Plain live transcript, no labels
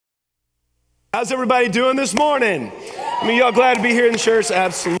How's everybody doing this morning? I mean, y'all glad to be here in the church?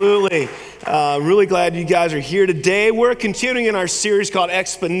 Absolutely. Really glad you guys are here today. We're continuing in our series called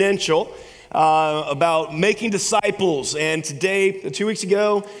Exponential about making disciples. And today, 2 weeks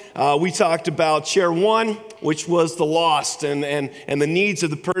ago, we talked about chair one, which was the lost and the needs of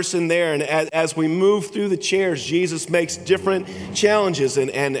the person there. And as we move through the chairs, Jesus makes different challenges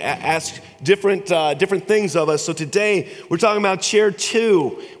and asks different things of us. So today, we're talking about chair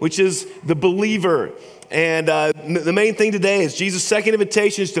two, which is the believer. And the main thing today is Jesus' second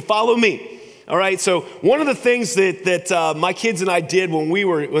invitation is to follow me. All right, so one of the things that my kids and I did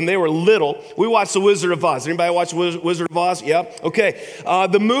when they were little, we watched The Wizard of Oz. Anybody watch Wizard of Oz? Yep. Okay.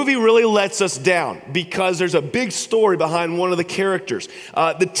 The movie really lets us down because there's a big story behind one of the characters,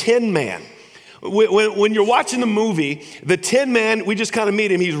 the Tin Man. When you're watching the movie, the Tin Man, we just kind of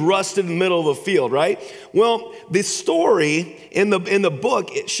meet him. He's rusted in the middle of a field, right? Well, the story in the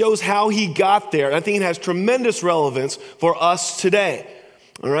book, it shows how he got there. I think it has tremendous relevance for us today.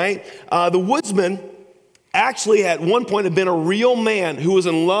 All right? The woodsman actually at one point had been a real man who was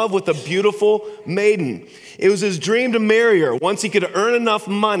in love with a beautiful maiden. It was his dream to marry her once he could earn enough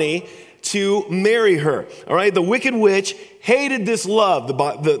money to marry her. All right? The wicked witch hated this love,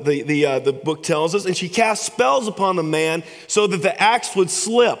 the book tells us, and she cast spells upon the man so that the axe would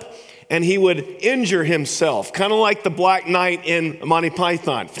slip and he would injure himself, kind of like the Black Knight in Monty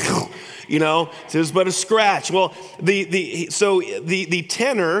Python. You know, it was but a scratch. Well, the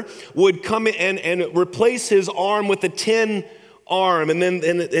tinner would come in and replace his arm with a tin arm, and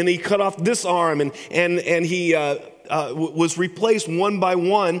then he cut off this arm, and he was replaced one by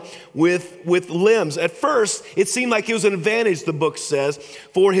one with limbs. At first, it seemed like it was an advantage, the book says,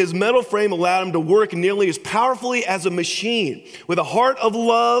 for his metal frame allowed him to work nearly as powerfully as a machine. With a heart of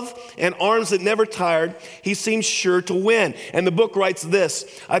love and arms that never tired, he seemed sure to win. And the book writes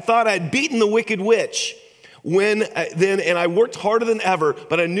this: I thought I'd beaten the wicked witch and I worked harder than ever,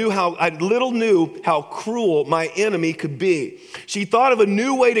 but I little knew how cruel my enemy could be. She thought of a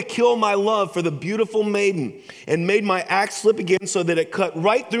new way to kill my love for the beautiful maiden and made my axe slip again so that it cut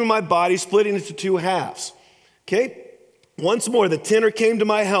right through my body, splitting into two halves. Okay? Once more, the tinner came to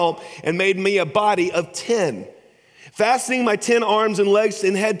my help and made me a body of tin, fastening my 10 arms and legs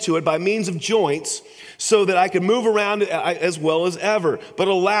and head to it by means of joints so that I could move around as well as ever. But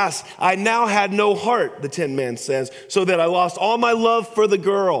alas, I now had no heart, the Tin Man says, so that I lost all my love for the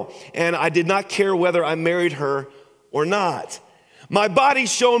girl, and I did not care whether I married her or not. My body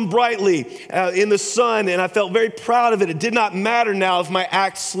shone brightly in the sun, and I felt very proud of it. It did not matter now if my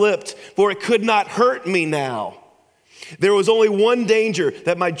axe slipped, for it could not hurt me now. There was only one danger,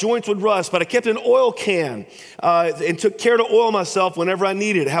 that my joints would rust, but I kept an oil can and took care to oil myself whenever I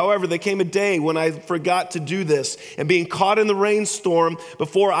needed. However, there came a day when I forgot to do this, and being caught in the rainstorm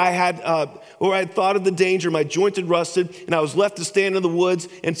before I had thought of the danger, my joints had rusted, and I was left to stand in the woods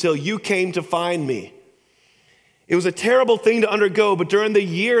until you came to find me. It was a terrible thing to undergo, but during the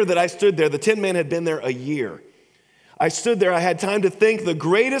year that I stood there, the Tin Man had been there a year. I stood there, I had time to think the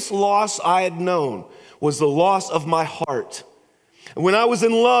greatest loss I had known was the loss of my heart. When I was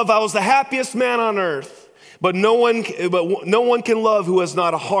in love, I was the happiest man on earth, but no one can love who has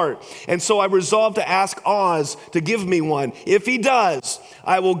not a heart. And so I resolved to ask Oz to give me one. If he does,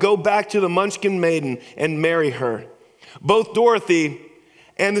 I will go back to the Munchkin maiden and marry her. Both Dorothy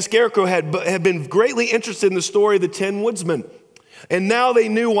and the Scarecrow had been greatly interested in the story of the Tin Woodsman. And now they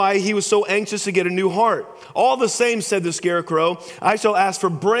knew why he was so anxious to get a new heart. All the same, said the Scarecrow, I shall ask for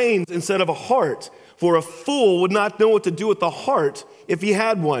brains instead of a heart. For a fool would not know what to do with the heart if he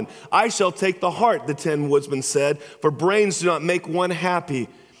had one. I shall take the heart, the Tin Woodsman said, for brains do not make one happy,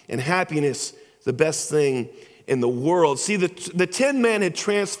 and happiness is the best thing in the world. See, the Tin Man had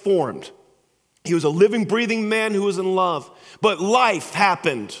transformed. He was a living, breathing man who was in love. But life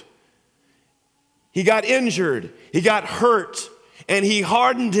happened. He got injured. He got hurt. And he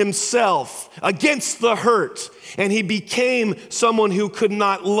hardened himself against the hurt. And he became someone who could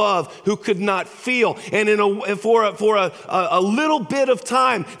not love, who could not feel. And for a little bit of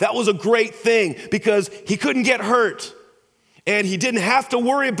time, that was a great thing because he couldn't get hurt. And he didn't have to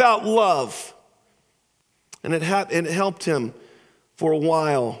worry about love. And it helped him for a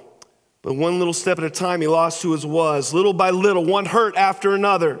while. But one little step at a time, he lost who he was. Little by little, one hurt after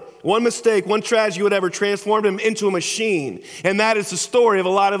another. One mistake, one tragedy, whatever, transformed him into a machine. And that is the story of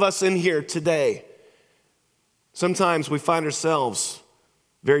a lot of us in here today. Sometimes we find ourselves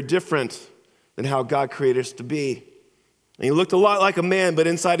very different than how God created us to be. And he looked a lot like a man, but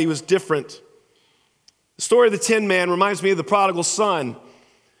inside he was different. The story of the Tin Man reminds me of the prodigal son.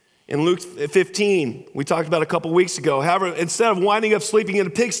 In Luke 15, we talked about a couple weeks ago. However, instead of winding up sleeping in a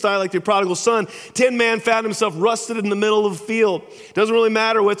pigsty like the prodigal son, 10 man found himself rusted in the middle of the field. It doesn't really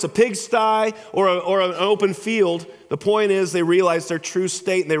matter whether it's a pigsty or an open field. The point is they realize their true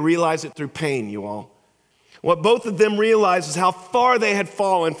state, and they realize it through pain, you all. What both of them realized is how far they had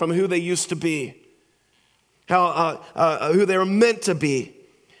fallen from who they used to be, who they were meant to be.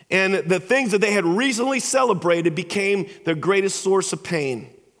 And the things that they had recently celebrated became their greatest source of pain.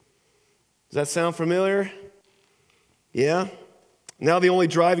 Does that sound familiar? Yeah? Now the only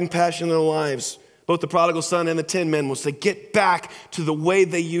driving passion in their lives, both the prodigal son and the 10 men, was to get back to the way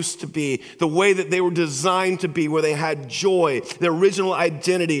they used to be, the way that they were designed to be, where they had joy, their original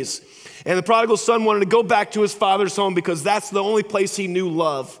identities. And the prodigal son wanted to go back to his father's home because that's the only place he knew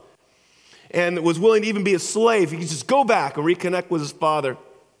love, and was willing to even be a slave. He could just go back and reconnect with his father.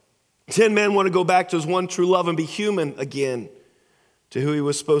 10 men want to go back to his one true love and be human again, to who he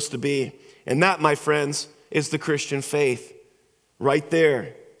was supposed to be. And that, my friends, is the Christian faith right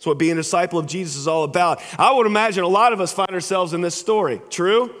there. It's what being a disciple of Jesus is all about. I would imagine a lot of us find ourselves in this story.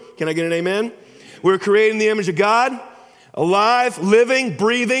 True? Can I get an amen? We're created in the image of God, alive, living,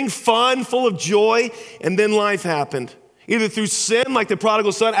 breathing, fun, full of joy, and then life happened. Either through sin, like the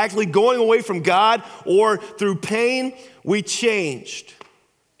prodigal son, actually going away from God, or through pain, we changed.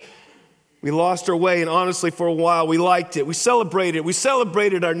 We lost our way, and honestly, for a while, we liked it. We celebrated it. We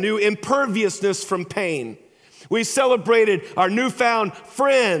celebrated our new imperviousness from pain. We celebrated our newfound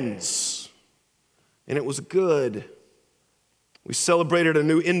friends, and it was good. We celebrated a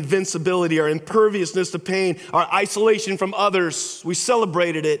new invincibility, our imperviousness to pain, our isolation from others. We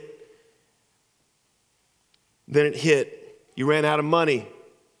celebrated it. Then it hit. You ran out of money.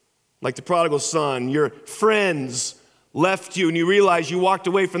 Like the prodigal son, your friends left you, and you realized you walked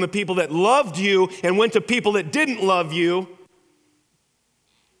away from the people that loved you and went to people that didn't love you.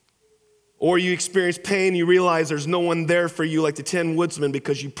 Or you experienced pain, and you realize there's no one there for you, like the 10 woodsmen,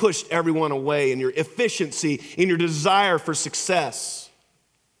 because you pushed everyone away in your efficiency, in your desire for success.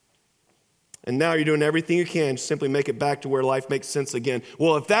 And now you're doing everything you can to simply make it back to where life makes sense again.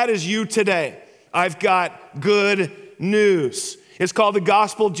 Well, if that is you today, I've got good news. It's called the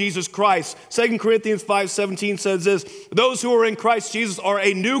gospel of Jesus Christ. 2 Corinthians 5:17 says this: those who are in Christ Jesus are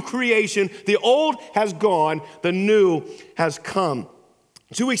a new creation. The old has gone, the new has come.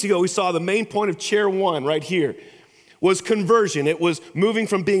 2 weeks ago, we saw the main point of chair 1 right here was conversion. It was moving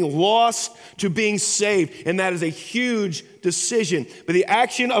from being lost to being saved, and that is a huge decision. But the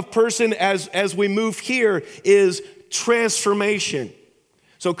action of person as we move here is transformation.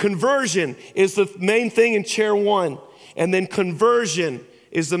 So conversion is the main thing in chair 1. And then conversion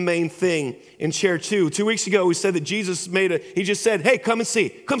is the main thing in chair 2. 2 weeks ago, we said that Jesus he just said, hey, come and see.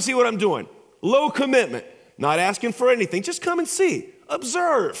 Come see what I'm doing. Low commitment, not asking for anything. Just come and see,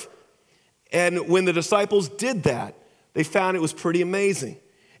 observe. And when the disciples did that, they found it was pretty amazing.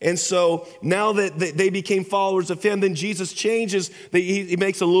 And so now that they became followers of him, then Jesus changes. He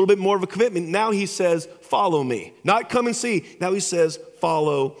makes a little bit more of a commitment. Now he says, follow me. Not come and see. Now he says,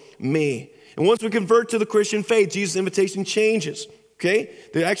 follow me. And once we convert to the Christian faith, Jesus' invitation changes, okay?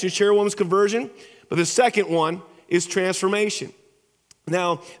 The actually chair 1 was conversion, but the second one is transformation.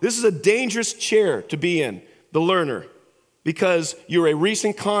 Now, this is a dangerous chair to be in, the learner, because you're a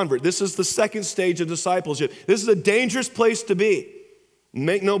recent convert. This is the second stage of discipleship. This is a dangerous place to be.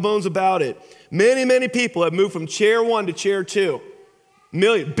 Make no bones about it. Many, many people have moved from chair 1 to chair 2.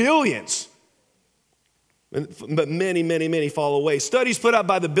 Billions. But many, many, many fall away. Studies put out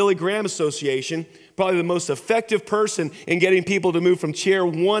by the Billy Graham Association, probably the most effective person in getting people to move from chair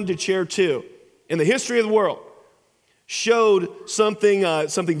 1 to chair 2 in the history of the world, showed something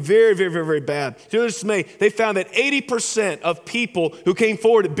very, very, very, very bad. To their dismay, they found that 80% of people who came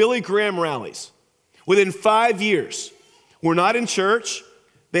forward at Billy Graham rallies within 5 years were not in church.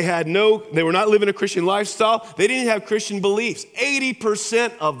 They were not living a Christian lifestyle. They didn't have Christian beliefs.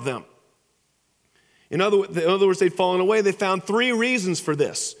 80% of them. In other words, they'd fallen away. They found 3 reasons for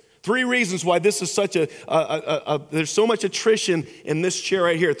this. 3 reasons why this is such there's so much attrition in this chair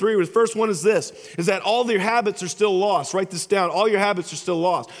right here. 3 reasons. First one is this, is that all their habits are still lost. Write this down. All your habits are still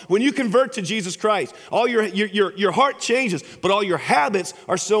lost. When you convert to Jesus Christ, all your heart changes, but all your habits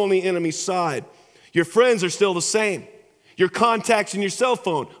are still on the enemy's side. Your friends are still the same. Your contacts in your cell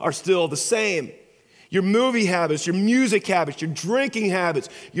phone are still the same. Your movie habits, your music habits, your drinking habits,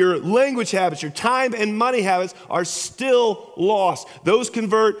 your language habits, your time and money habits are still lost. Those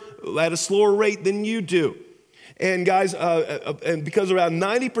convert at a slower rate than you do. And guys, and because around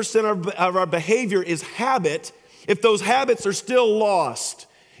 90% of our behavior is habit, if those habits are still lost,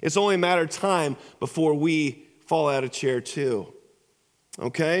 it's only a matter of time before we fall out of chair 2.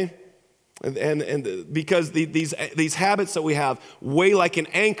 Okay? And because these habits that we have weigh like an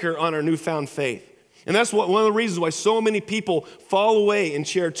anchor on our newfound faith. And that's one of the reasons why so many people fall away in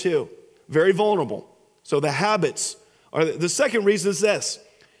chair 2. Very vulnerable. So the habits are, the second reason is this.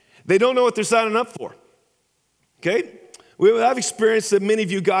 They don't know what they're signing up for. Okay? I've experienced that many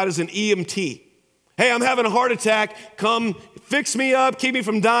of you got as an EMT. Hey, I'm having a heart attack. Come fix me up, keep me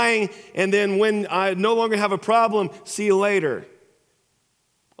from dying. And then when I no longer have a problem, see you later.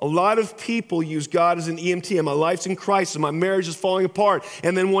 A lot of people use God as an EMT, and my life's in crisis, my marriage is falling apart.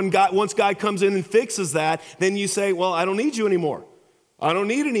 And then once God comes in and fixes that, then you say, well, I don't need you anymore. I don't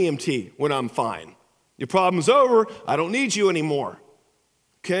need an EMT when I'm fine. Your problem's over, I don't need you anymore.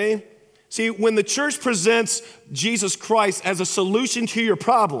 Okay? See, when the church presents Jesus Christ as a solution to your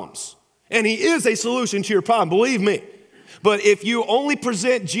problems, and he is a solution to your problem, believe me. But if you only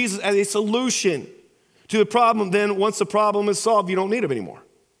present Jesus as a solution to the problem, then once the problem is solved, you don't need him anymore.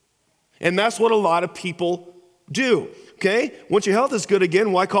 And that's what a lot of people do, okay? Once your health is good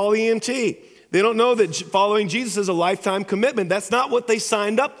again, why call the EMT? They don't know that following Jesus is a lifetime commitment. That's not what they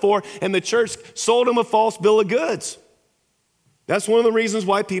signed up for, and the church sold them a false bill of goods. That's one of the reasons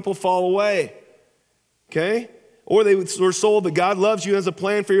why people fall away, okay? Or they were sold that God loves you as a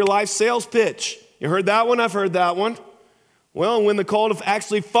plan for your life sales pitch. You heard that one? I've heard that one. Well, when the call to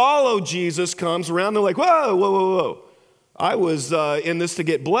actually follow Jesus comes around, they're like, whoa, whoa, whoa, whoa. I was in this to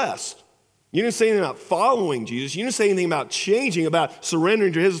get blessed. You didn't say anything about following Jesus. You didn't say anything about changing, about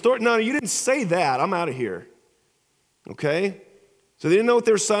surrendering to his authority. No, you didn't say that. I'm out of here. Okay? So they didn't know what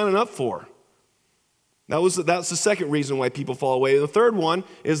they were signing up for. That's the second reason why people fall away. The third one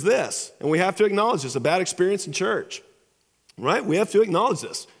is this, and we have to acknowledge this, a bad experience in church. Right? We have to acknowledge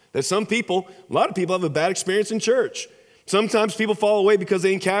this, that a lot of people have a bad experience in church. Sometimes people fall away because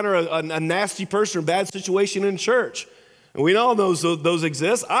they encounter a nasty person or bad situation in church. And we know those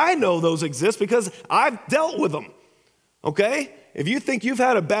exist. I know those exist because I've dealt with them, okay? If you think you've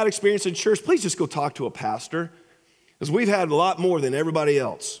had a bad experience in church, please just go talk to a pastor, because we've had a lot more than everybody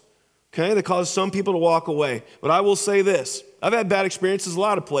else, okay? That causes some people to walk away. But I will say this. I've had bad experiences a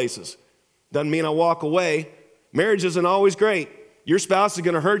lot of places. Doesn't mean I walk away. Marriage isn't always great. Your spouse is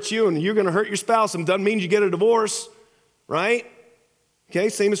going to hurt you, and you're going to hurt your spouse. And doesn't mean you get a divorce, right? Okay,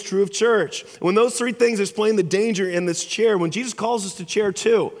 same is true of church. When those three things explain the danger in this chair, when Jesus calls us to chair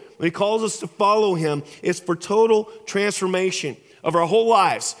 2, when he calls us to follow him, it's for total transformation of our whole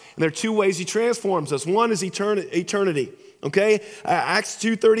lives. And there are two ways he transforms us. One is eternity. Okay, Acts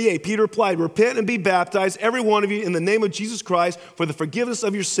 2:38, Peter replied, repent and be baptized, every one of you, in the name of Jesus Christ for the forgiveness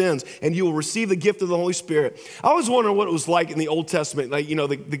of your sins, and you will receive the gift of the Holy Spirit. I always wondered what it was like in the Old Testament, like,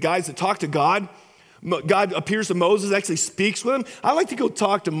 the guys that talk to God. God appears to Moses, actually speaks with him. I like to go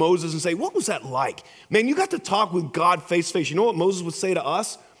talk to Moses and say, what was that like? Man, you got to talk with God face to face. You know what Moses would say to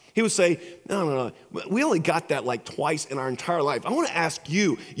us? He would say, no. We only got that like twice in our entire life. I want to ask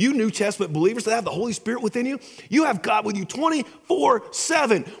you New Testament believers that have the Holy Spirit within you, you have God with you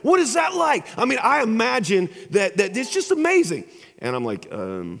 24/7. What is that like? I mean, I imagine that it's just amazing. And I'm like,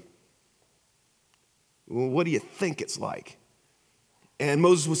 well, what do you think it's like? And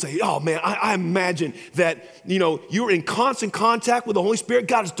Moses would say, oh man, I imagine that, you're in constant contact with the Holy Spirit.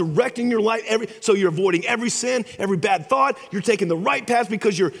 God is directing your life, so you're avoiding every sin, every bad thought. You're taking the right path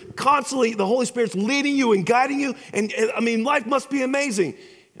because you're constantly, the Holy Spirit's leading you and guiding you. And I mean, life must be amazing.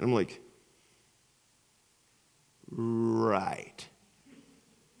 And I'm like, right.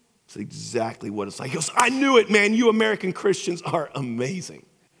 It's exactly what it's like. He goes, I knew it, man. You American Christians are amazing.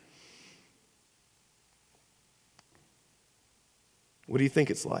 What do you think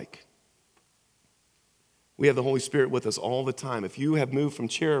it's like? We have the Holy Spirit with us all the time. If you have moved from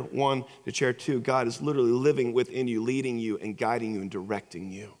chair 1 to chair 2, God is literally living within you, leading you and guiding you and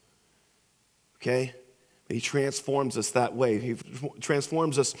directing you. Okay? He transforms us that way. He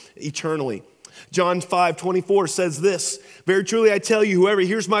transforms us eternally. John 5:24 says this, very truly I tell you, whoever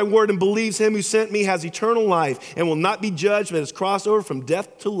hears my word and believes him who sent me has eternal life and will not be judged, but has crossed over from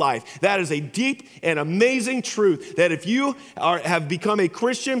death to life. That is a deep and amazing truth, that if you have become a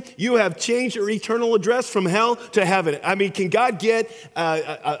Christian, you have changed your eternal address from hell to heaven. I mean, can God get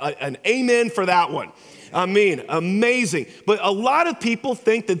an amen for that one? I mean, amazing. But a lot of people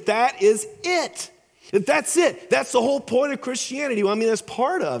think that is it. That's it. That's the whole point of Christianity. Well, I mean, that's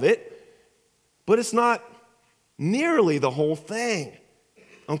part of it. But it's not nearly the whole thing,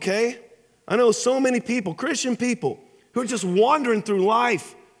 okay? I know so many people, Christian people, who are just wandering through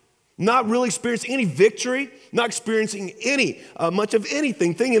life, not really experiencing any victory, not experiencing much of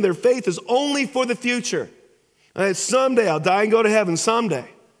anything, thinking their faith is only for the future. And someday I'll die and go to heaven someday.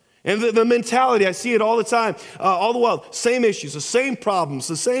 And the mentality, I see it all the time, all the while, same issues, the same problems,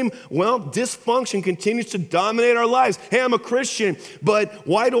 the same, dysfunction continues to dominate our lives. Hey, I'm a Christian, but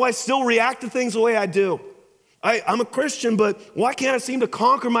why do I still react to things the way I do? I'm a Christian, but why can't I seem to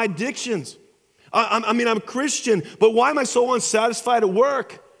conquer my addictions? I'm a Christian, but why am I so unsatisfied at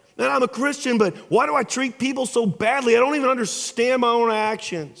work? And I'm a Christian, but why do I treat people so badly? I don't even understand my own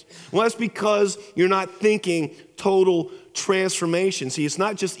actions. Well, that's because you're not thinking total transformation. See, it's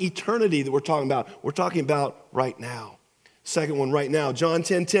not just eternity that we're talking about. We're talking about right now. Second one, right now. John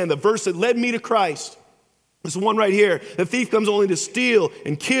 10:10, the verse that led me to Christ. This one right here. The thief comes only to steal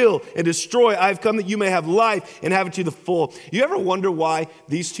and kill and destroy. I've come that you may have life and have it to the full. You ever wonder why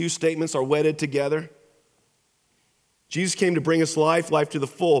these two statements are wedded together? Jesus came to bring us life to the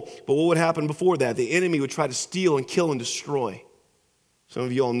full. But what would happen before that? The enemy would try to steal and kill and destroy. Some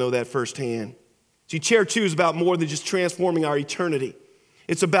of you all know that firsthand. See, chair 2 is about more than just transforming our eternity.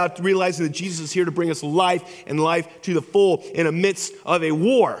 It's about realizing that Jesus is here to bring us life and life to the full in the midst of a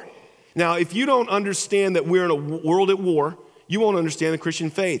war. Now, if you don't understand that we're in a world at war, you won't understand the Christian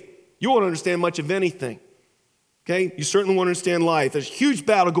faith. You won't understand much of anything. Okay? You certainly won't understand life. There's a huge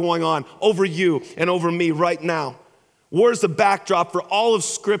battle going on over you and over me right now. War is the backdrop for all of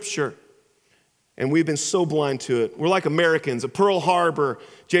Scripture. And we've been so blind to it. We're like Americans at Pearl Harbor,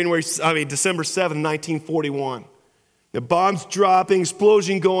 December 7, 1941. The bombs dropping,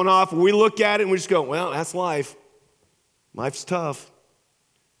 explosion going off, and we look at it and we just go, well, that's life. Life's tough.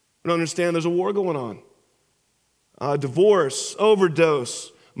 We don't understand there's a war going on. Divorce,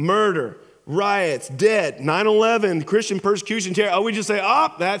 overdose, murder, riots, debt, 9/11, Christian persecution, terror. We just say,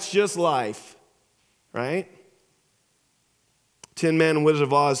 that's just life, right? Tin Man and Wizard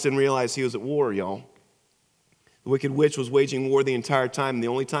of Oz didn't realize he was at war, y'all. The Wicked Witch was waging war the entire time, and the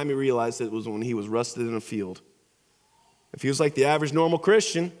only time he realized it was when he was rusted in a field. If he was like the average normal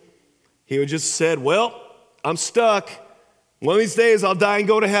Christian, he would just said, well, I'm stuck. One of these days I'll die and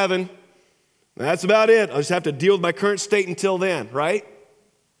go to heaven. That's about it. I'll just have to deal with my current state until then, right?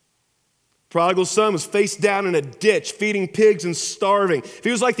 Prodigal son was face down in a ditch, feeding pigs and starving. If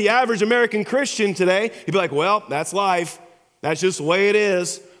he was like the average American Christian today, he'd be like, well, that's life. That's just the way it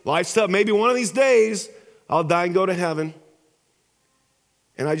is. Life's tough. Maybe one of these days I'll die and go to heaven.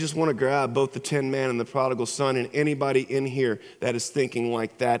 And I just want to grab both the Tin Man and the prodigal son and anybody in here that is thinking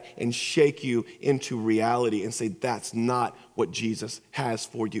like that and shake you into reality and say, that's not what Jesus has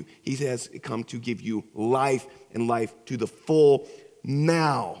for you. He has come to give you life and life to the full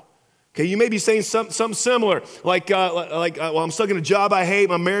now. Okay, you may be saying something similar, like, I'm stuck in a job I hate,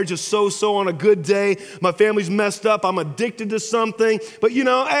 my marriage is so-so on a good day, my family's messed up, I'm addicted to something, but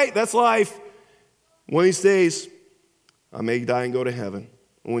hey, that's life. One of these days, I may die and go to heaven.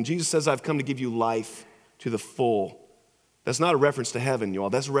 And when Jesus says, I've come to give you life to the full, that's not a reference to heaven, y'all.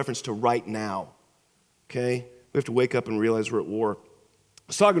 That's a reference to right now, okay? We have to wake up and realize we're at war. I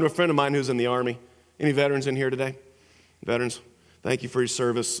was talking to a friend of mine who's in the Army. Any veterans in here today? Veterans? Thank you for your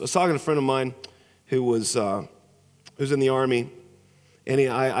service. I was talking to a friend of mine who's in the Army, and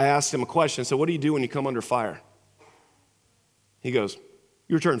I asked him a question. I said, what do you do when you come under fire? He goes,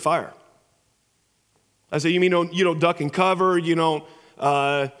 you return fire. I said, you mean you don't duck and cover, you don't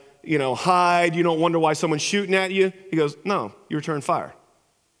hide, you don't wonder why someone's shooting at you? He goes, no, you return fire.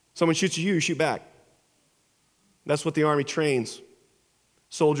 Someone shoots at you, you shoot back. That's what the Army trains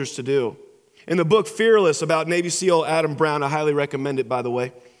soldiers to do. In the book Fearless about Navy SEAL Adam Brown, I highly recommend it, by the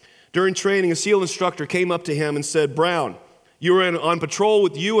way. During training, a SEAL instructor came up to him and said, Brown, you were on patrol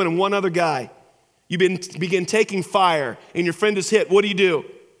with you and one other guy. You begin taking fire, and your friend is hit. What do you do?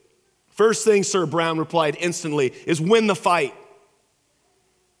 First thing, sir, Brown replied instantly, is win the fight.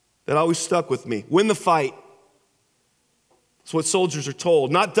 That always stuck with me. Win the fight. That's what soldiers are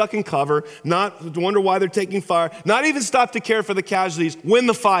told. Not duck and cover, not wonder why they're taking fire, not even stop to care for the casualties. Win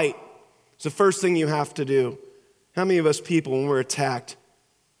the fight. It's the first thing you have to do. How many of us people, when we're attacked,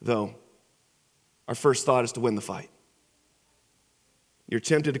 though, our first thought is to win the fight? You're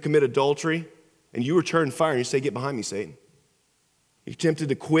tempted to commit adultery, and you return fire, and you say, get behind me, Satan. You're tempted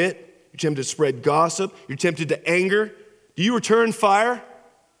to quit. You're tempted to spread gossip. You're tempted to anger. Do you return fire?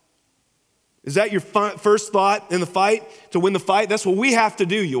 Is that your first thought in the fight, to win the fight? That's what we have to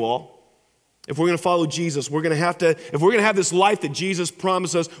do, you all. If we're going to follow Jesus, if we're going to have this life that Jesus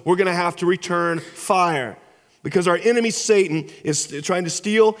promised us, we're going to have to return fire. Because our enemy, Satan, is trying to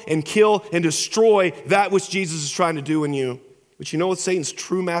steal and kill and destroy that which Jesus is trying to do in you. But you know what Satan's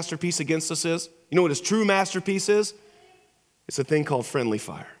true masterpiece against us is? You know what his true masterpiece is? It's a thing called friendly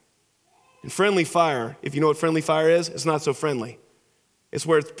fire. And friendly fire, if you know what friendly fire is, it's not so friendly. It's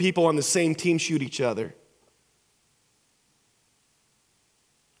where people on the same team shoot each other.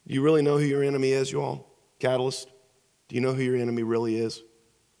 Do you really know who your enemy is, you all? Catalyst, do you know who your enemy really is?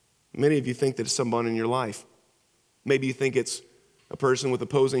 Many of you think that it's someone in your life. Maybe you think it's a person with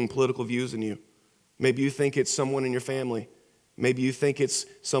opposing political views than you. Maybe you think it's someone in your family. Maybe you think it's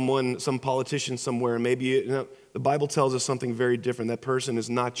some politician somewhere. The Bible tells us something very different. That person is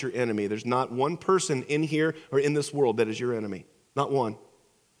not your enemy. There's not one person in here or in this world that is your enemy. Not one.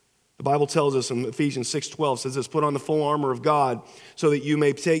 The Bible tells us in Ephesians 6:12 says this, put on the full armor of God so that you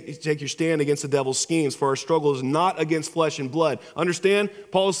may take your stand against the devil's schemes, for our struggle is not against flesh and blood. Understand?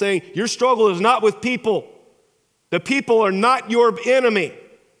 Paul is saying your struggle is not with people. The people are not your enemy.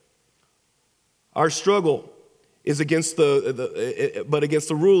 Our struggle is against against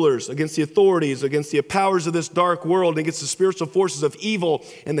the rulers, against the authorities, against the powers of this dark world, and against the spiritual forces of evil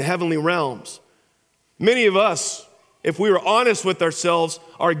in the heavenly realms. Many of us, if we were honest with ourselves,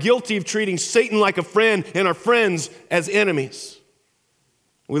 are guilty of treating Satan like a friend and our friends as enemies.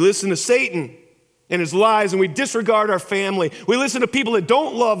 We listen to Satan and his lies, and we disregard our family. We listen to people that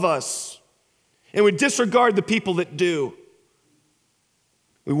don't love us, and we disregard the people that do.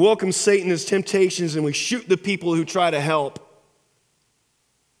 We welcome Satan and his temptations, and we shoot the people who try to help.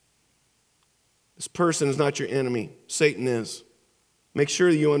 This person is not your enemy. Satan is. Make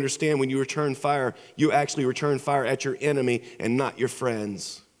sure that you understand when you return fire, you actually return fire at your enemy and not your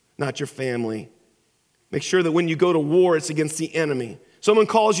friends, not your family. Make sure that when you go to war, it's against the enemy. Someone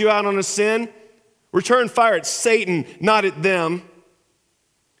calls you out on a sin, return fire at Satan, not at them.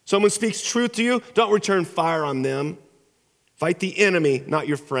 Someone speaks truth to you, don't return fire on them. Fight the enemy, not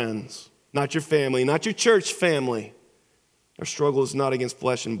your friends, not your family, not your church family. Our struggle is not against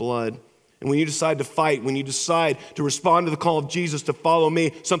flesh and blood. And when you decide to fight, when you decide to respond to the call of Jesus to follow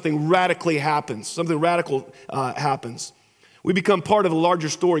me, something radically happens. Something radical happens. We become part of a larger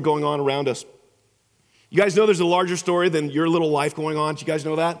story going on around us. You guys know there's a larger story than your little life going on. Do you guys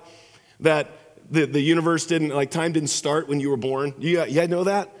know that? That the universe time didn't start when you were born. You guys know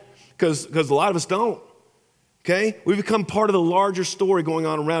that? Because a lot of us don't. Okay? We become part of the larger story going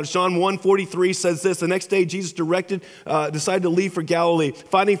on around us. John 1:43 says this, the next day Jesus decided to leave for Galilee.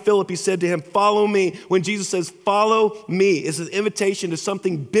 Finding Philip, he said to him, follow me. When Jesus says, follow me, it's an invitation to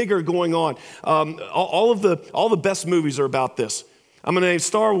something bigger going on. All the best movies are about this. I'm going to name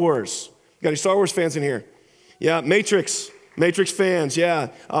Star Wars. Got any Star Wars fans in here? Yeah, Matrix fans, yeah.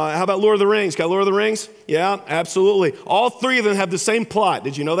 How about Lord of the Rings? Got Lord of the Rings? Yeah, absolutely. All three of them have the same plot.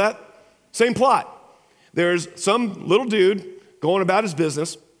 Did you know that? Same plot. There's some little dude going about his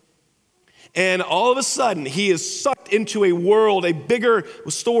business, and all of a sudden, he is sucked into a world, a bigger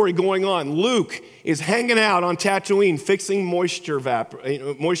story going on. Luke is hanging out on Tatooine fixing moisture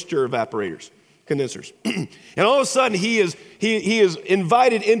evaporators, condensers. And all of a sudden, he is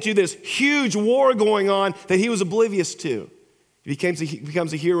invited into this huge war going on that he was oblivious to. He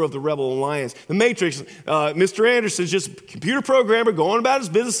becomes a hero of the Rebel Alliance. The Matrix, Mr. Anderson's just a computer programmer going about his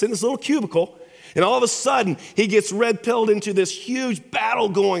business in this little cubicle. And all of a sudden, he gets red-pilled into this huge battle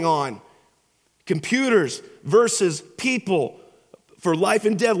going on. Computers versus people for life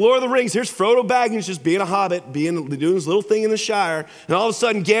and death. Lord of the Rings, here's Frodo Baggins just being a hobbit, doing his little thing in the Shire. And all of a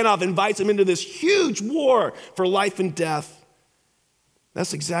sudden, Gandalf invites him into this huge war for life and death.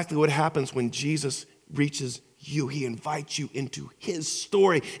 That's exactly what happens when Jesus reaches you. He invites you into his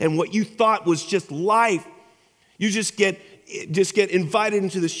story. And what you thought was just life, you just get invited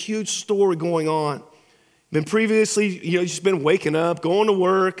into this huge story going on. Then previously, you've just been waking up, going to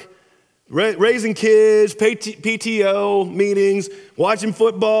work, raising kids, PTO meetings, watching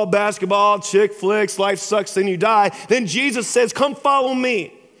football, basketball, chick flicks, life sucks, then you die. Then Jesus says, come follow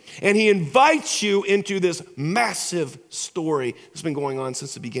me. And he invites you into this massive story that's been going on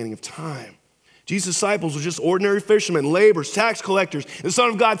since the beginning of time. Jesus' disciples were just ordinary fishermen, laborers, tax collectors. The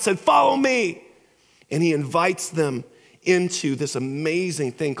Son of God said, follow me. And he invites them into this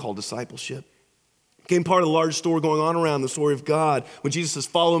amazing thing called discipleship. It became part of the large story going on around the story of God. When Jesus says,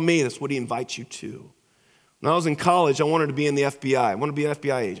 follow me, that's what he invites you to. When I was in college, I wanted to be in the FBI. I wanted to be an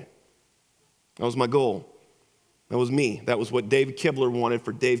FBI agent. That was my goal. That was me. That was what David Kibler wanted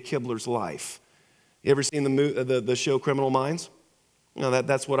for Dave Kibler's life. You ever seen the show Criminal Minds?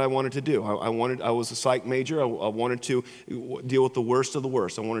 That's what I wanted to do. I was a psych major. I wanted to deal with the worst of the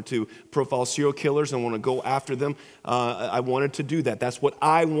worst. I wanted to profile serial killers. I want to go after them. I wanted to do that. That's what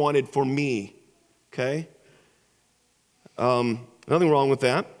I wanted for me. Okay? Nothing wrong with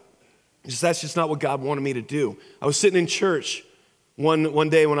that. That's just not what God wanted me to do. I was sitting in church one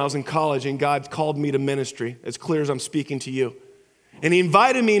day when I was in college, and God called me to ministry, as clear as I'm speaking to you. And he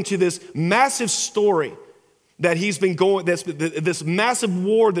invited me into this massive story that he's been going, this massive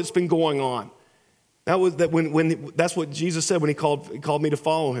war that's been going on. That's what Jesus said when he called me to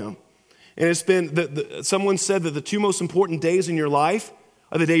follow him. And it's been, someone said that the two most important days in your life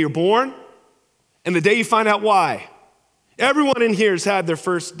are the day you're born and the day you find out why. Everyone in here has had their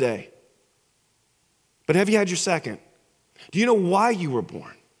first day. But have you had your second? Do you know why you were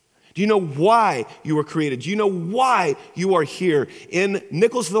born? Do you know why you were created? Do you know why you are here in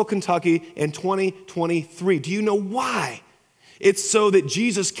Nicholasville, Kentucky in 2023? Do you know why? It's so that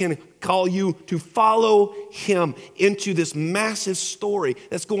Jesus can call you to follow him into this massive story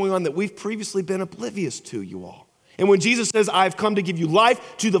that's going on that we've previously been oblivious to, you all. And when Jesus says, I've come to give you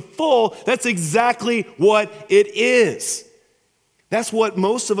life to the full, that's exactly what it is. That's what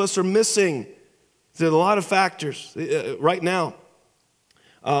most of us are missing. There's a lot of factors right now.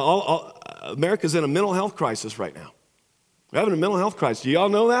 America's in a mental health crisis right now. We're having a mental health crisis. Do y'all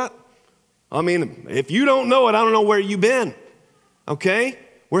know that? I mean, if you don't know it, I don't know where you've been. Okay?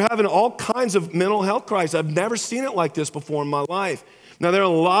 We're having all kinds of mental health crises. I've never seen it like this before in my life. Now, there are a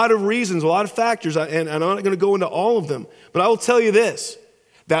lot of reasons, a lot of factors, and I'm not going to go into all of them. But I will tell you this,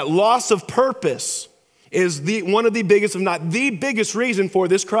 that loss of purpose is one of the biggest, if not the biggest reason for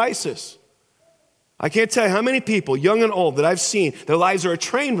this crisis. I can't tell you how many people, young and old, that I've seen, their lives are a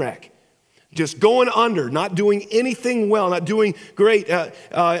train wreck. Just going under, not doing anything well, not doing great,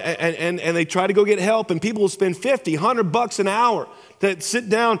 and they try to go get help, and people will spend $50, $100 an hour to sit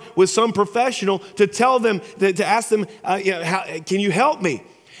down with some professional to tell them, to ask them, can you help me?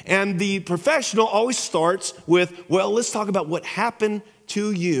 And the professional always starts with, well, let's talk about what happened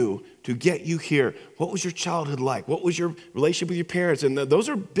to you to get you here. What was your childhood like? What was your relationship with your parents? And those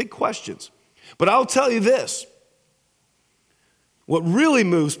are big questions. But I'll tell you this, what really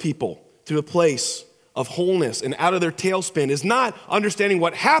moves people to a place of wholeness and out of their tailspin is not understanding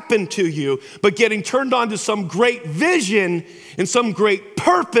what happened to you, but getting turned on to some great vision and some great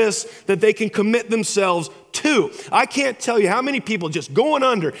purpose that they can commit themselves to. I can't tell you how many people just going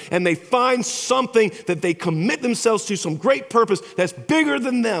under and they find something that they commit themselves to, some great purpose that's bigger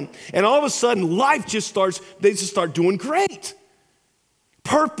than them. And all of a sudden they just start doing great.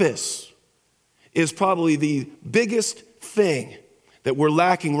 Purpose is probably the biggest thing that we're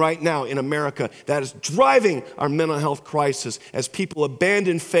lacking right now in America that is driving our mental health crisis as people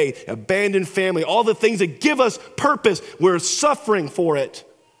abandon faith, abandon family, all the things that give us purpose, we're suffering for it.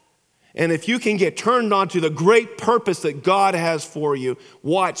 And if you can get turned on to the great purpose that God has for you,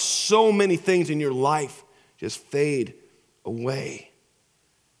 watch so many things in your life just fade away.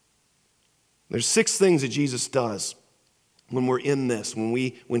 There's 6 things that Jesus does when we're in this,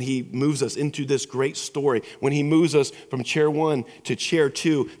 when he moves us into this great story, when he moves us from chair 1 to chair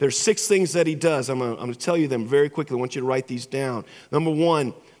 2, there's 6 things that he does. I'm going to tell you them very quickly. I want you to write these down. Number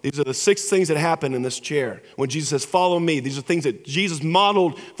 1, these are the 6 things that happen in this chair. When Jesus says, follow me, these are things that Jesus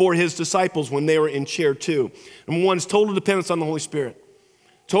modeled for his disciples when they were in chair 2. Number 1 is total dependence on the Holy Spirit.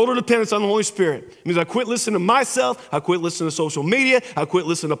 Total dependence on the Holy Spirit. It means I quit listening to myself. I quit listening to social media. I quit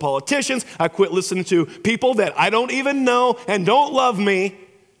listening to politicians. I quit listening to people that I don't even know and don't love me.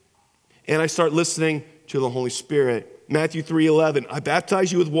 And I start listening to the Holy Spirit. Matthew 3:11, I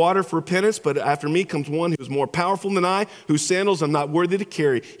baptize you with water for repentance, but after me comes one who is more powerful than I, whose sandals I'm not worthy to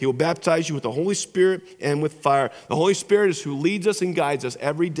carry. He will baptize you with the Holy Spirit and with fire. The Holy Spirit is who leads us and guides us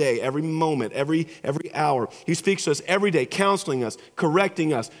every day, every moment, every hour. He speaks to us every day, counseling us,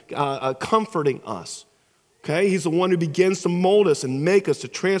 correcting us, comforting us. Okay? He's the one who begins to mold us and make us, to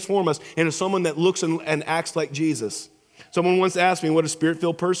transform us into someone that looks and acts like Jesus. Someone once asked me what a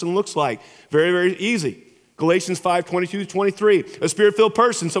spirit-filled person looks like. Very, very easy. Galatians 5:22-23, a spirit-filled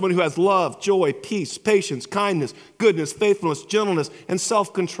person, someone who has love, joy, peace, patience, kindness, goodness, faithfulness, gentleness, and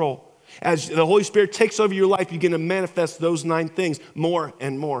self-control. As the Holy Spirit takes over your life, you begin to manifest those 9 things more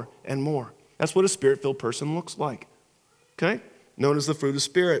and more and more. That's what a spirit-filled person looks like, okay? Known as the fruit of the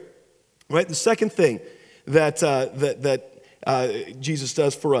Spirit, right? The second thing that Jesus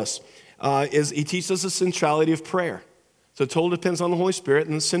does for us is he teaches us the centrality of prayer. So total depends on the Holy Spirit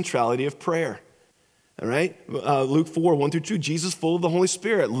and the centrality of prayer. All right, Luke 4:1-2, Jesus, full of the Holy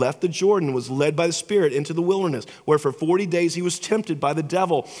Spirit, left the Jordan and was led by the Spirit into the wilderness, where for 40 days he was tempted by the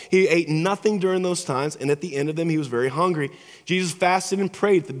devil. He ate nothing during those times, and at the end of them he was very hungry. Jesus fasted and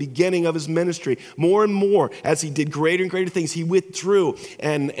prayed at the beginning of his ministry. More and more, as he did greater and greater things, he withdrew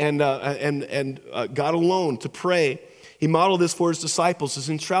and got alone to pray. He modeled this for his disciples. The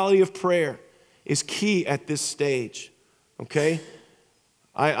centrality of prayer is key at this stage, okay?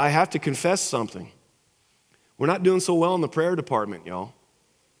 I have to confess something. We're not doing so well in the prayer department, y'all.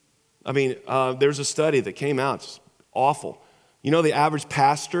 I mean, there's a study that came out. It's awful. You know, the average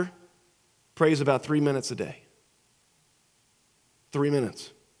pastor prays about 3 minutes a day. 3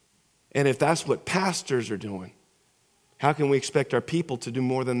 minutes. And if that's what pastors are doing, how can we expect our people to do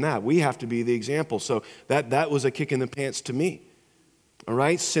more than that? We have to be the example. So that was a kick in the pants to me. All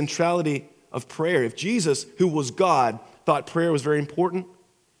right? Centrality of prayer. If Jesus, who was God, thought prayer was very important,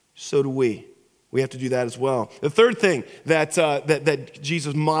 so do we. We have to do that as well. The third thing that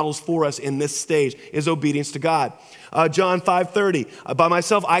Jesus models for us in this stage is obedience to God. John 5:30, by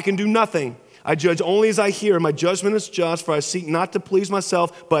myself I can do nothing. I judge only as I hear. My judgment is just, for I seek not to please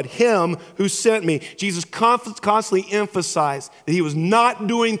myself, but him who sent me. Jesus constantly emphasized that he was not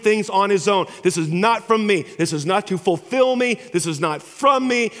doing things on his own. This is not from me. This is not to fulfill me. This is not from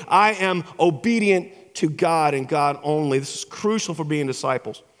me. I am obedient to God and God only. This is crucial for being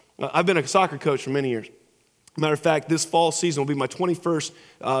disciples. I've been a soccer coach for many years. Matter of fact, this fall season will be my 21st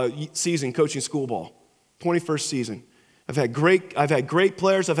season coaching school ball. 21st season. I've had great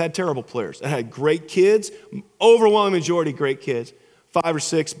players. I've had terrible players. I've had great kids, overwhelming majority great kids, 5 or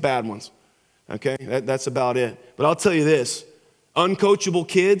 6 bad ones. Okay, that's about it. But I'll tell you this, uncoachable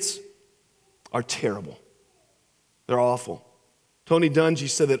kids are terrible. They're awful. Tony Dungy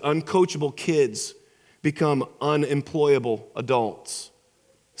said that uncoachable kids become unemployable adults.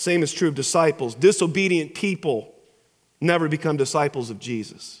 Same is true of disciples. Disobedient people never become disciples of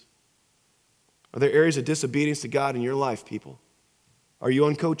Jesus. Are there areas of disobedience to God in your life, people? Are you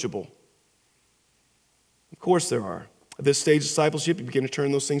uncoachable? Of course there are. At this stage of discipleship, you begin to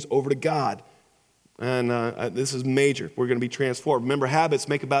turn those things over to God. And this is major. We're going to be transformed. Remember, habits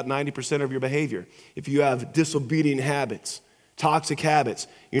make about 90% of your behavior. If you have disobedient habits, toxic habits,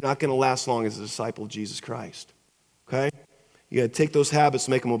 you're not going to last long as a disciple of Jesus Christ. Okay? You got to take those habits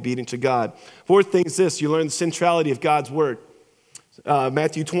and make them obedient to God. Fourth thing is this. You learn the centrality of God's word.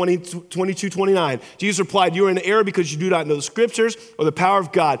 Matthew 22:29. Jesus replied, you are in error because you do not know the scriptures or the power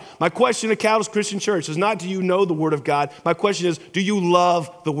of God. My question to Calvary's Christian Church is not do you know the word of God. My question is, do you love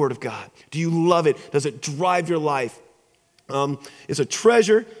the word of God? Do you love it? Does it drive your life? It's a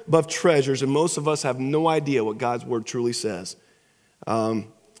treasure above treasures, and most of us have no idea what God's word truly says.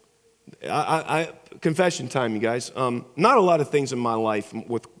 Confession time, you guys. Not a lot of things in my life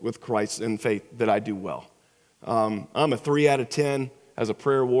with Christ and faith that I do well. I'm a 3 out of 10 as a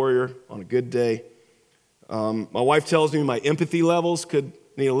prayer warrior on a good day. My wife tells me my empathy levels could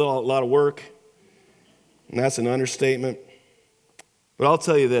need a lot of work, and that's an understatement. But I'll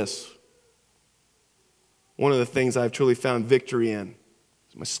tell you this. One of the things I've truly found victory in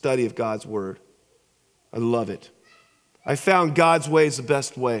is my study of God's word. I love it. I found God's way is the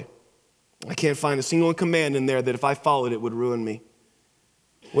best way. I can't find a single command in there that if I followed it would ruin me.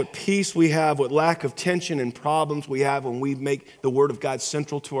 What peace we have, what lack of tension and problems we have when we make the Word of God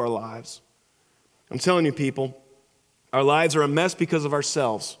central to our lives. I'm telling you, people, our lives are a mess because of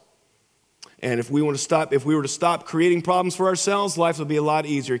ourselves. And if we were to stop creating problems for ourselves, life would be a lot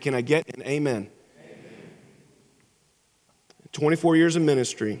easier. Can I get an amen? Amen. 24 years of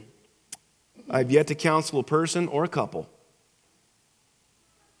ministry, I've yet to counsel a person or a couple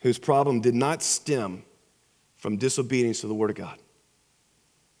whose problem did not stem from disobedience to the Word of God.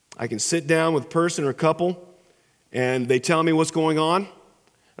 I can sit down with a person or a couple, and they tell me what's going on.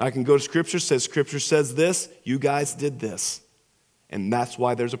 I can go to Scripture, says Scripture says this, you guys did this, and that's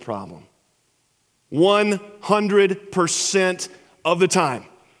why there's a problem. 100% of the time,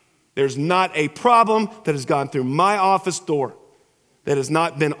 there's not a problem that has gone through my office door that has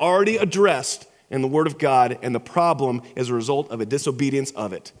not been already addressed in the Word of God, and the problem is a result of a disobedience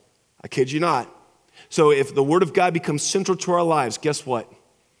of it. I kid you not. So if the Word of God becomes central to our lives, guess what?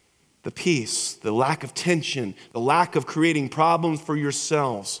 The peace, the lack of tension, the lack of creating problems for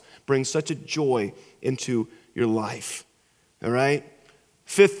yourselves brings such a joy into your life. All right?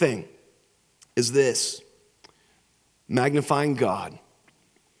 Fifth thing is this, magnifying God.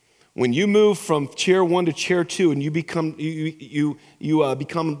 When you move from chair 1 to chair 2 and you become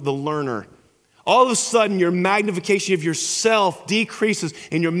the learner, all of a sudden your magnification of yourself decreases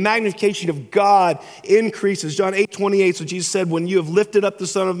and your magnification of God increases. John 8:28, so Jesus said, when you have lifted up the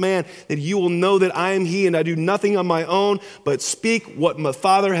Son of Man, that you will know that I am He and I do nothing on my own, but speak what my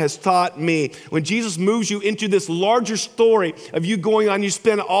Father has taught me. When Jesus moves you into this larger story of you going on, you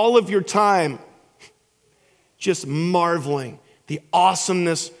spend all of your time just marveling the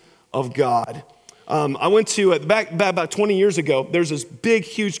awesomeness of God. I went to, back about 20 years ago, there's this big,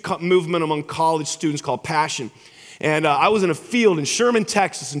 huge movement among college students called Passion. And I was in a field in Sherman,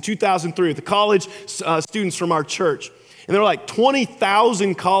 Texas in 2003 with the college students from our church. And there were like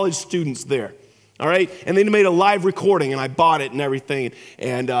 20,000 college students there, all right? And they made a live recording, and I bought it and everything.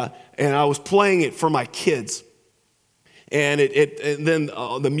 And I was playing it for my kids. And and then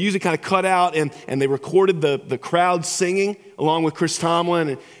the music kind of cut out, and they recorded the crowd singing along with Chris Tomlin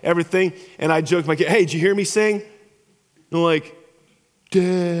and everything. And I joked, like, hey, did you hear me sing? And they're like,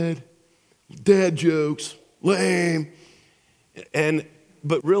 dad jokes, lame.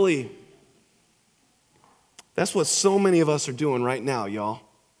 But really, that's what so many of us are doing right now, y'all.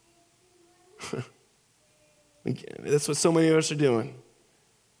 That's what so many of us are doing.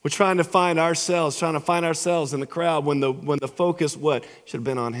 We're trying to find ourselves in the crowd when the focus, what? Should have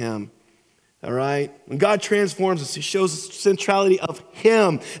been on him. All right? When God transforms us, he shows us the centrality of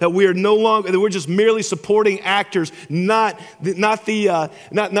him, that we are no longer, that we're just merely supporting actors, not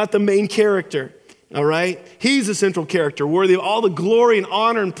the main character. All right? He's the central character, worthy of all the glory and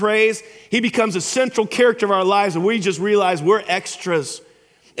honor and praise. He becomes a central character of our lives, and we just realize we're extras.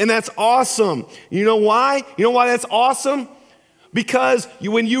 And that's awesome. You know why? You know why that's awesome? Because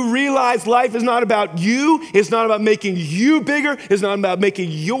when you realize life is not about you, it's not about making you bigger, it's not about making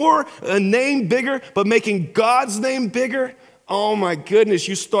your name bigger, but making God's name bigger. Oh my goodness,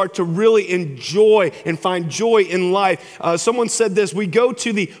 you start to really enjoy and find joy in life. Someone said this, we go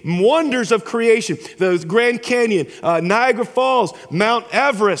to the wonders of creation, the Grand Canyon, Niagara Falls, Mount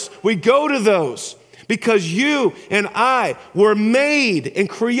Everest. We go to those because you and I were made and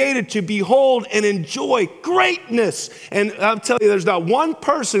created to behold and enjoy greatness. And I'll tell you, there's not one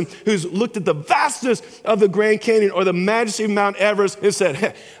person who's looked at the vastness of the Grand Canyon or the majesty of Mount Everest and said,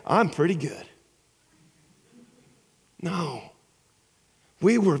 hey, I'm pretty good. No.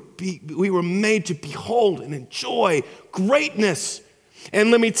 We were made to behold and enjoy greatness.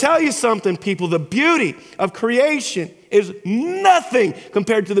 And let me tell you something, people, the beauty of creation is nothing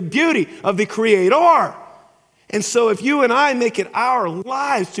compared to the beauty of the Creator. And so if you and I make it our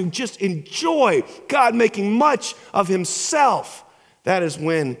lives to just enjoy God making much of himself, that is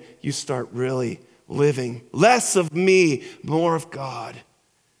when you start really living less of me, more of God.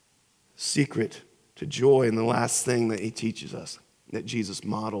 Secret to joy, and the last thing that he teaches us, that Jesus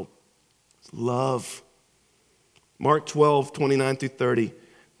modeled, is love. Mark 12, 29 through 30,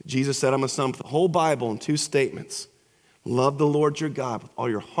 Jesus said, I'm going to sum up the whole Bible in two statements. Love the Lord your God with all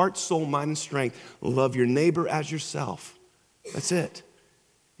your heart, soul, mind, and strength. Love your neighbor as yourself. That's it.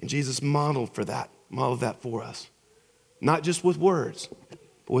 And Jesus modeled that for us. Not just with words,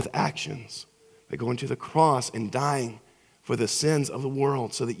 but with actions. By going to the cross and dying for the sins of the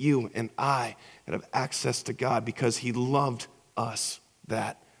world so that you and I could have access to God because he loved us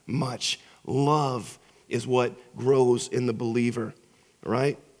that much. Love is what grows in the believer,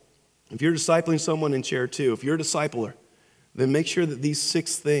 right? If you're discipling someone in chair 2, if you're a discipler, then make sure that these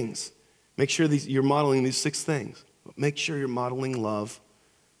 6 things, make sure you're modeling these 6 things. Make sure you're modeling love.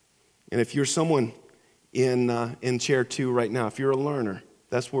 And if you're someone in chair 2 right now, if you're a learner,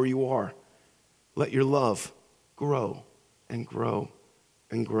 that's where you are. Let your love grow and grow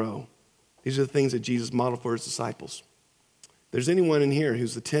and grow. These are the things that Jesus modeled for his disciples. If there's anyone in here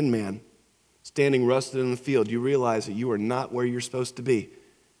who's the tin man, standing rusted in the field, you realize that you are not where you're supposed to be.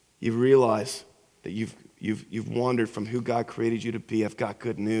 You realize that you've wandered from who God created you to be. I've got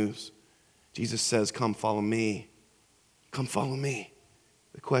good news. Jesus says, come follow me. Come follow me.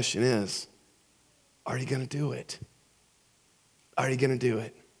 The question is, are you going to do it? Are you going to do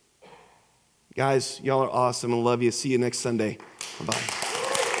it? Guys, y'all are awesome. I love you. See you next Sunday. Bye-bye.